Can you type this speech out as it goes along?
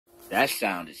That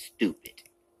sounded stupid.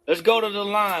 Let's go to the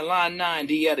line. Line 9,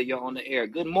 Deetta, you're on the air.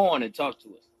 Good morning. Talk to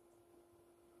us.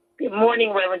 Good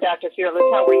morning, Reverend Dr. Fearless.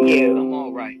 How are you? I'm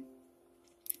all right.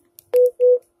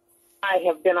 I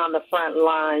have been on the front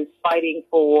lines fighting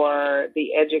for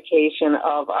the education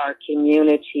of our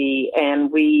community,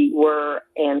 and we were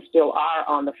and still are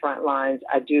on the front lines,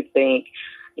 I do think,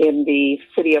 in the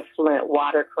City of Flint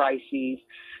water crises.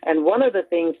 And one of the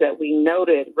things that we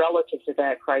noted relative to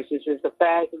that crisis is the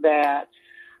fact that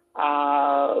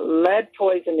lead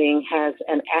poisoning has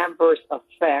an adverse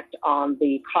effect on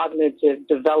the cognitive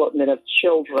development of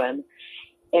children.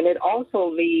 And it also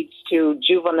leads to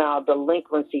juvenile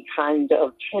delinquency kind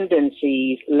of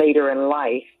tendencies later in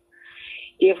life.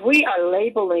 If we are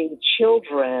labeling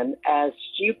children as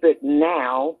stupid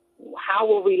now, how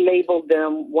will we label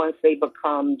them once they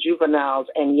become juveniles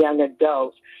and young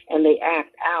adults and they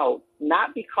act out?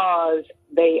 Not because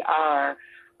they are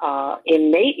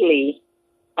innately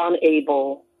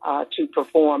unable to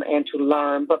perform and to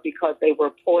learn, but because they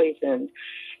were poisoned.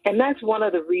 And that's one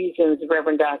of the reasons,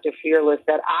 Reverend Dr. Fearless,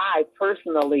 that I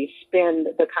personally spend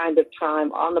the kind of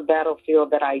time on the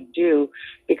battlefield that I do,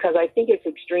 because I think it's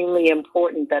extremely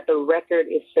important that the record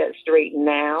is set straight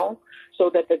now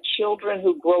so that the children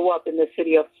who grow up in the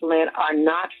city of Flint are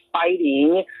not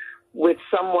fighting with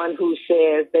someone who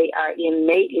says they are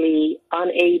innately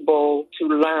unable to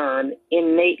learn,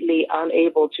 innately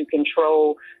unable to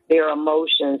control their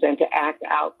emotions and to act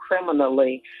out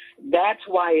criminally. That's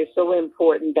why it's so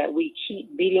important that we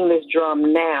keep beating this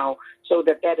drum now so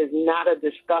that that is not a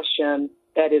discussion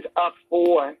that is up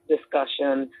for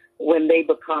discussion when they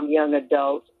become young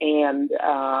adults and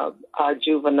are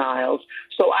juveniles.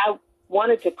 So I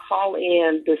wanted to call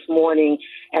in this morning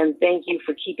and thank you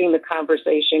for keeping the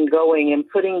conversation going and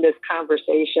putting this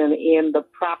conversation in the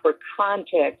proper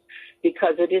context,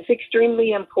 because it is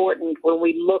extremely important when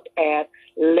we look at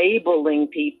labeling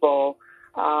people.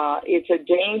 It's a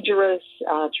dangerous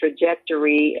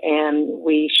trajectory, and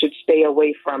we should stay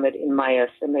away from it, in my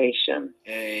estimation.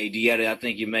 Hey, Deetta, I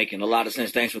think you're making a lot of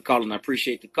sense. Thanks for calling. I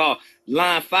appreciate the call.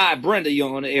 Line 5, Brenda,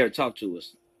 you're on the air. Talk to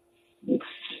us.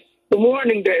 Good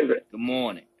morning, David. Good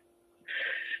morning.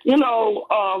 You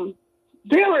know,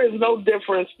 there is no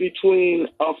difference between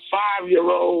a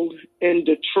 5-year-old in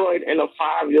Detroit and a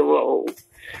 5-year-old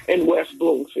in West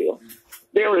Bloomfield.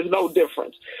 There is no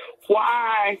difference.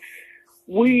 Why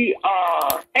we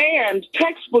are, and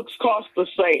textbooks cost the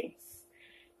same.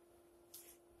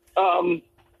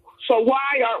 So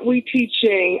why aren't we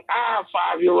teaching our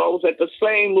 5-year-olds at the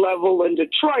same level in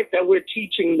Detroit that we're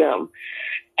teaching them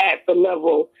at the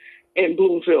level in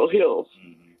Bloomfield Hills,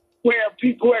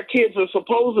 where kids are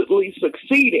supposedly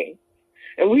succeeding,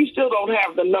 and we still don't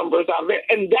have the numbers out there?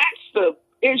 And that's the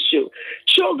issue.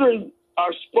 Children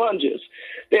are sponges.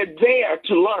 They're there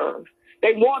to learn.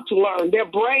 They want to learn. Their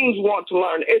brains want to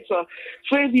learn. It's a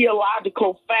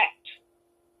physiological fact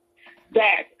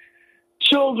that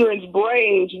children's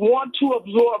brains want to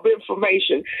absorb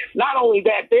information. Not only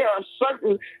that, there are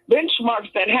certain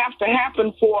benchmarks that have to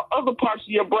happen for other parts of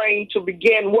your brain to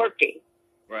begin working.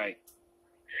 Right.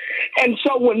 And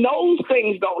so when those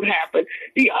things don't happen,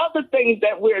 the other things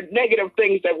negative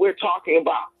things that we're talking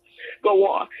about go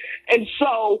on. And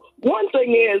so one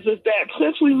thing is that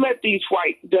since we met these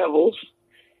white devils,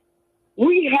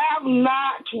 we have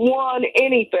not won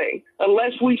anything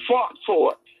unless we fought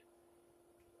for it.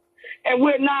 And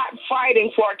we're not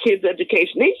fighting for our kids'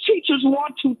 education. These teachers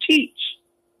want to teach.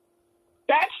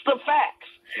 That's the facts.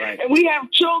 Right. And we have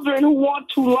children who want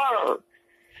to learn.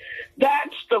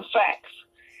 That's the facts.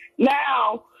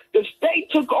 Now, the state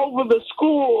took over the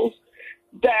schools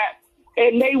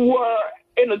and they were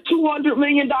in a $200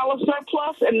 million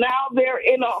surplus, and now they're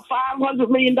in a $500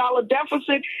 million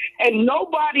deficit, and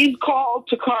nobody's called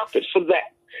to carpet for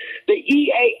that. The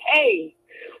EAA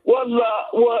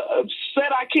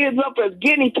set our kids up as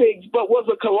guinea pigs, but was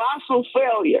a colossal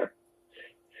failure.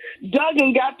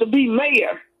 Duggan got to be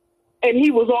mayor, and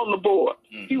he was on the board.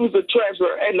 Mm-hmm. He was the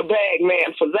treasurer and the bag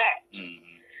man for that. Mm-hmm.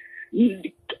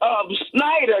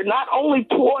 Snyder not only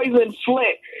poisoned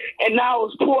Flint and now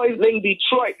is poisoning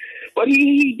Detroit, but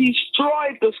he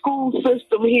destroyed the school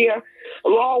system here,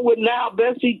 along with now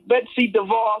Betsy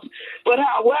DeVos. But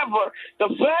however, the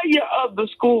failure of the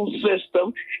school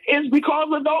system is because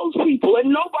of those people, and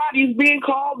nobody's being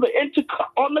called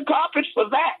on the carpet for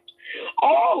that.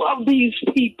 All of these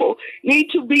people need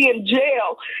to be in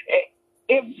jail,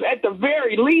 if at the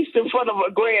very least in front of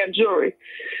a grand jury,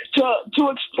 to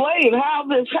explain how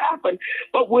this happened.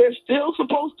 But we're still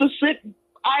supposed to sit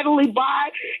idly by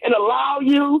and allow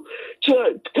you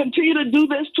to continue to do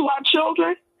this to our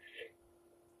children?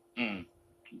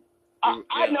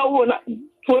 I know when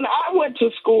I went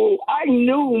to school, I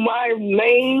knew my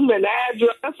name and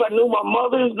address. I knew my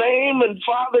mother's name and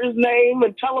father's name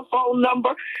and telephone number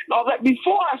and all that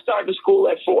before I started school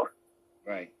at 4.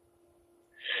 Right.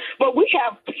 But we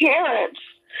have parents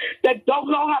that don't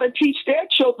know how to teach their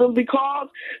children because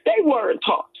they weren't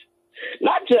taught.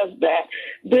 Not just that,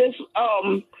 they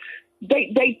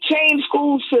change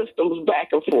school systems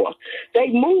back and forth. They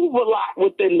move a lot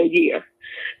within the year.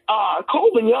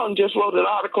 Coleman Young just wrote an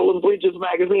article in Bridges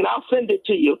Magazine. I'll send it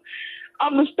to you.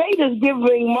 The state is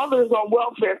giving mothers on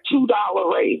welfare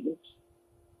 $2 raises.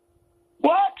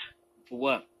 What? For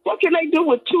what? What can they do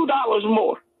with $2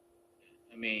 more?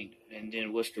 I mean, and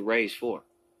then what's the raise for?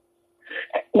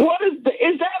 What is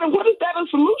that a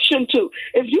solution to?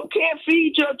 If you can't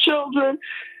feed your children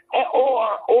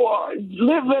or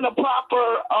live in a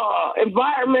proper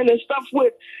environment and stuff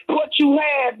with what you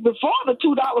had before the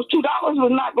 $2 was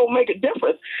not going to make a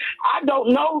difference. I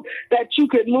don't know that you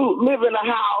could live in a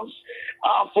house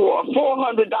for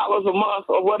 $400 a month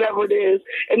or whatever it is,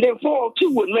 and then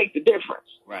 402 would make the difference.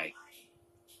 Right.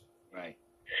 Right.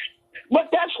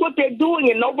 But that's what they're doing,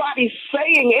 and nobody's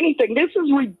saying anything. This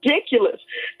is ridiculous.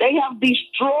 They have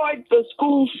destroyed the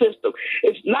school system.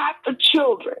 It's not the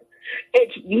children.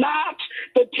 It's not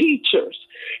the teachers.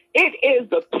 It is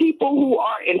the people who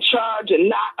are in charge and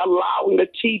not allowing the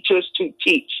teachers to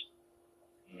teach.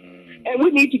 And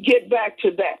we need to get back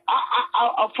to that.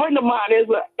 A friend of mine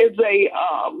is a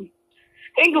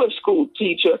English school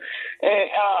teacher at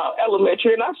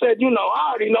elementary, and I said, I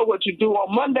already know what you do. On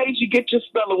Mondays, you get your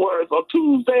spelling words. On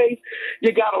Tuesdays,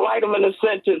 you got to write them in a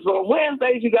sentence. On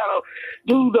Wednesdays, you got to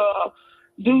do the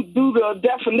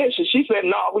definition. She said,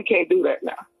 no, we can't do that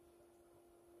now.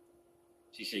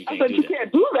 She said, you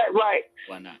can't do that, right?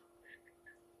 Why not?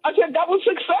 I said, that was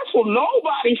successful.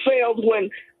 Nobody failed when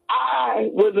I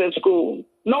was in school.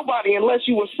 Nobody, unless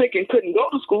you were sick and couldn't go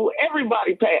to school.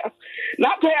 Everybody passed.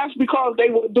 Not passed because they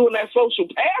were doing that social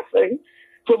passing,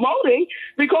 promoting,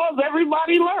 because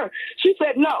everybody learned. She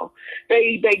said, no,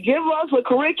 they give us a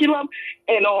curriculum,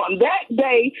 and on that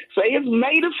day, say it's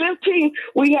May the 15th,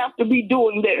 we have to be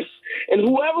doing this. And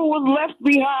whoever was left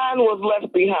behind was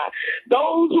left behind.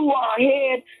 Those who are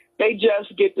ahead, they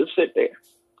just get to sit there.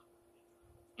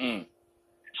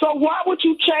 So why would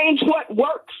you change what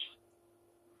works?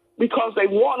 Because they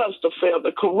want us to fail.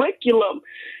 The curriculum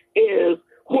is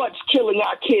what's killing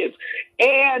our kids.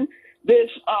 And this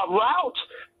route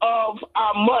of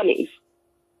our monies.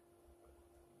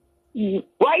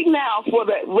 Right now, for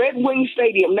that Red Wing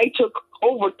Stadium, they took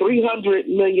over $300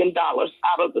 million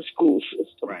out of the school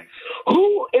system. Right.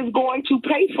 Who is going to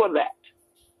pay for that?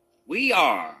 We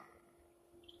are.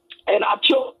 And our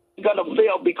children are going to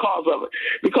fail because of it.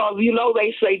 Because,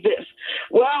 they say this.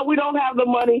 Well, we don't have the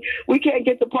money. We can't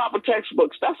get the proper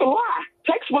textbooks. That's a lie.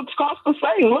 Textbooks cost the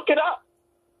same. Look it up.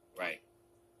 Right.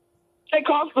 They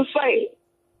cost the same.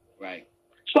 Right.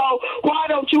 So why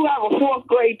don't you have a 4th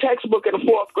grade textbook in a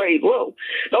 4th grade room?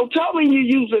 Don't tell me you're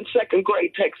using 2nd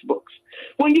grade textbooks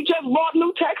when you just bought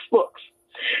new textbooks.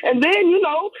 And then,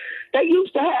 they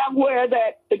used to have where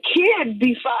that the kid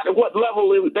decided what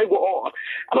level they were on.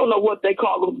 I don't know what they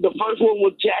call them. The first one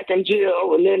was Jack and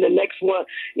Jill, and then the next one,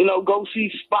 go see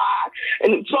Spy.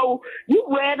 And so you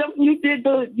read them, you did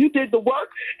the work,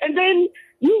 and then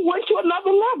you went to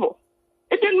another level.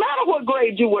 It didn't matter what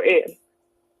grade you were in.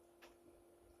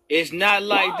 It's not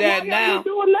like that now. Are you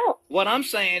doing that? What I'm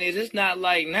saying is it's not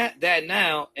like that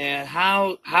now. And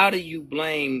how do you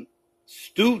blame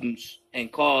students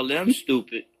and call them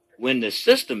stupid when the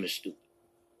system is stupid?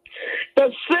 The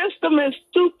system is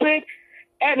stupid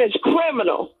and it's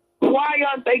criminal. Why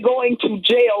aren't they going to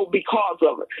jail because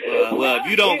of it? Well, if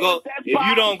you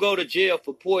don't go to jail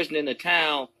for poisoning the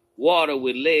town water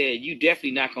with lead, you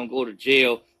definitely not gonna go to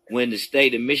jail when the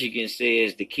state of Michigan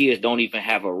says the kids don't even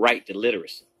have a right to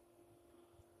literacy.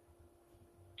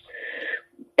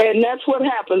 And that's what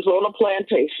happens on a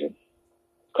plantation.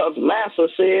 Because Massa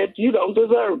said, you don't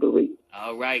deserve to read.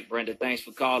 All right, Brenda, thanks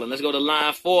for calling. Let's go to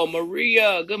line 4.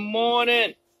 Maria, good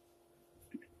morning.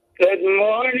 Good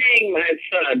morning, my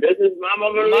son. This is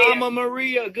Mama Maria. Mama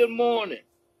Maria, good morning.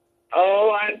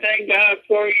 Oh, I thank God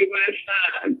for you, my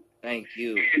son. Thank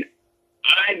you. And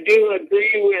I do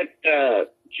agree with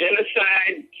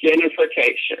genocide,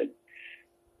 gentrification.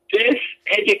 This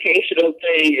educational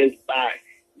thing is by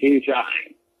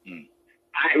design.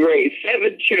 I raised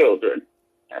 7 children.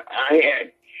 I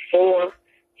had 4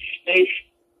 states,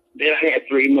 then I had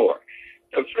 3 more.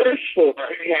 The first 4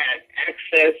 had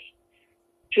access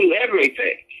to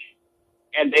everything.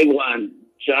 And they won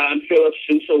John Philip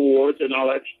Sousa Awards and all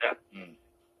that stuff.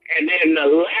 And then the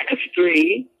last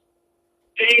 3,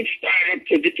 things started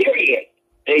to deteriorate.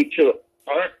 They took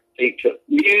art, they took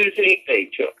music, they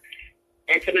took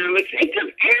economics, they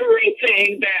took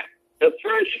everything that the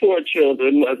first 4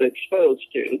 children was exposed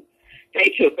to.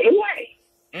 They took it away.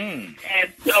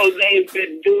 And so they've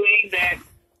been doing that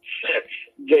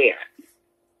since there.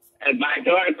 And my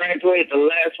daughter graduated, the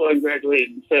last one graduated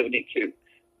in 72.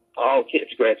 All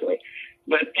kids graduate.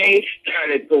 But they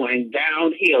started going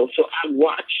downhill. So I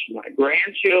watched my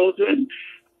grandchildren,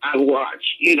 I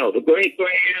watched, the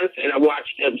great-grands, and I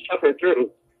watched them suffer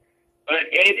through. But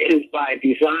it is by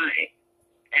design.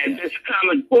 And this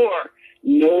Common Core,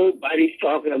 nobody's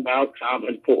talking about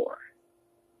Common Core.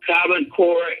 Common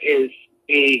Core is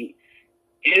being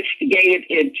instigated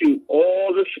into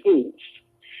all the schools.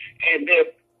 And they're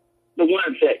the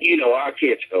ones that, our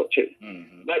kids go to.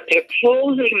 Mm-hmm. But they're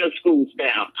closing the schools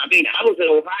down. I mean, I was in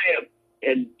Ohio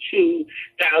in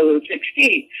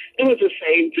 2016. It was the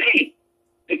same thing.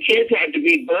 The kids had to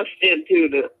be bused into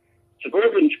the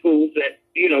suburban schools that,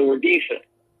 were decent.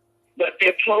 But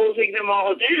they're closing them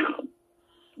all down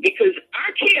because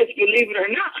our kids, believe it or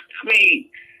not,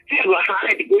 have a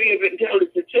high degree of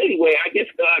intelligence anyway. I guess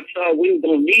God saw we were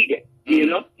going to need it,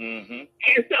 Mm-hmm.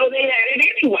 And so they had it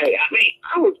anyway.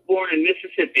 I was born in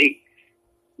Mississippi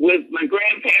with my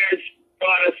grandparents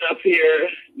brought us up here,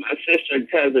 my sister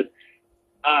and cousin.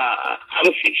 I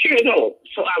was 6 years old,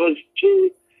 so I was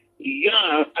too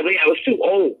young. I was too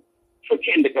old for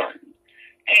kindergarten.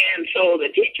 And so the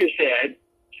teacher said,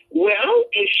 well,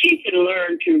 if she can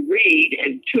learn to read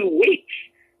in 2 weeks,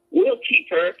 we'll keep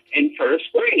her in first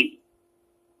grade.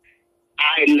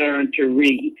 I learned to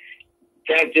read.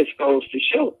 That just goes to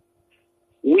show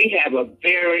we have a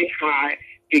very high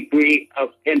degree of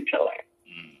intellect.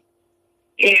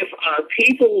 If our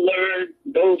people learned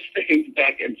those things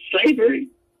back in slavery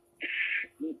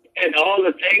and all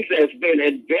the things that's been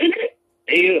invented,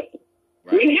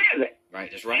 we have it.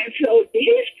 Right, that's right. And so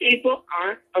these people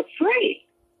aren't afraid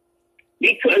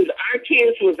because our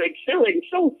kids was excelling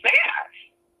so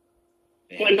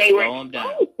fast when they were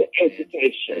exposed to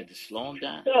education. They had to slow them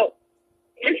down. So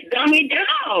it's dummy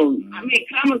down.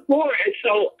 Common Core. And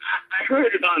so I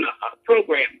heard it on a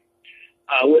program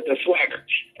with the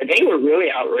Swaggarts, and they were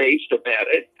really outraged about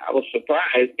it. I was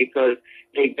surprised because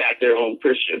they got their own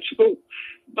Christian school.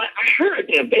 But I heard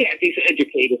them. They had these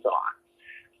educators on.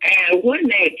 And when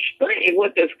they explained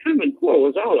what this Common Core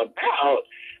was all about,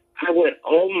 I went,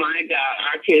 oh, my God,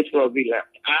 our kids will be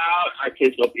left out. Our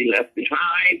kids will be left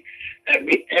behind.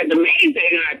 And the main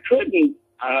thing I couldn't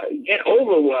get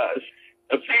over was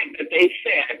the fact that they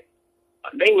said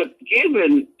they were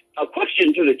given a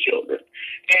question to the children.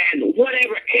 And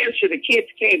whatever answer the kids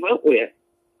came up with,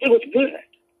 it was good,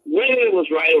 whether it was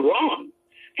right or wrong.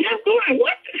 And I'm going,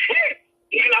 what the heck?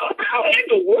 How in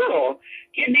the world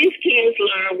can these kids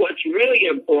learn what's really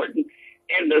important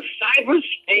in the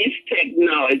cyberspace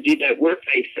technology that we're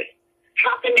facing?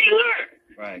 How can they learn?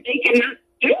 Right. They cannot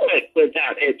do it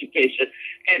without education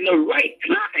and the right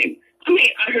time.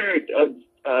 I heard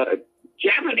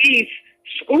Japanese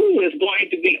school is going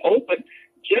to be open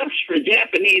just for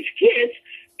Japanese kids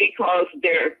because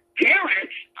their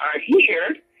parents are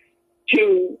here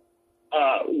to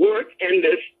work in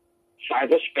this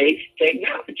cyberspace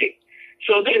technology.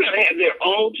 So they're going to have their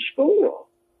own school.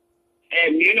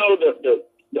 And, the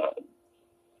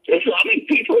Islamic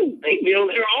people, they build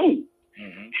their own.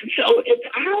 Mm-hmm. And so it's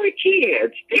our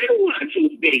kids. They're the ones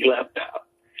who's being left out.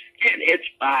 And it's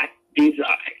by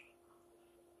design.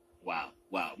 Wow.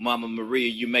 Mama Maria,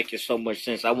 you make so much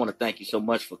sense. I want to thank you so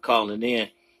much for calling in.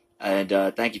 And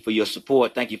thank you for your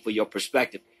support. Thank you for your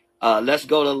perspective. Let's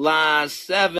go to line 7.